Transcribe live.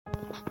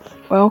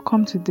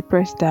Welcome to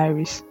Depressed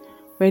Diaries,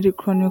 where the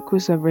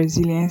chronicles of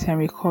resilience and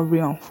recovery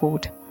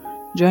unfold.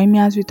 Join me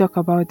as we talk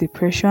about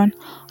depression,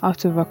 how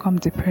to overcome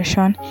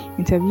depression,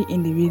 interview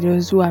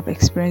individuals who have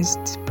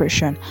experienced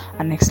depression,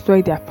 and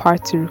explore their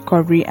path to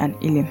recovery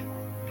and healing.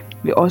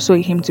 We also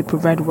aim to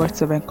provide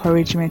words of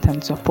encouragement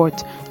and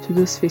support to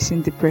those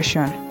facing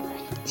depression.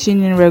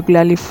 Tune in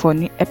regularly for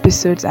new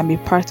episodes and be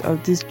part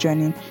of this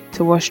journey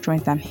towards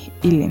strength and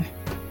healing.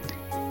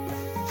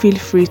 Feel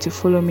free to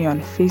follow me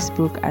on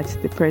Facebook at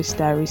Depressed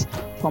Diaries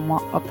for more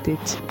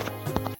updates.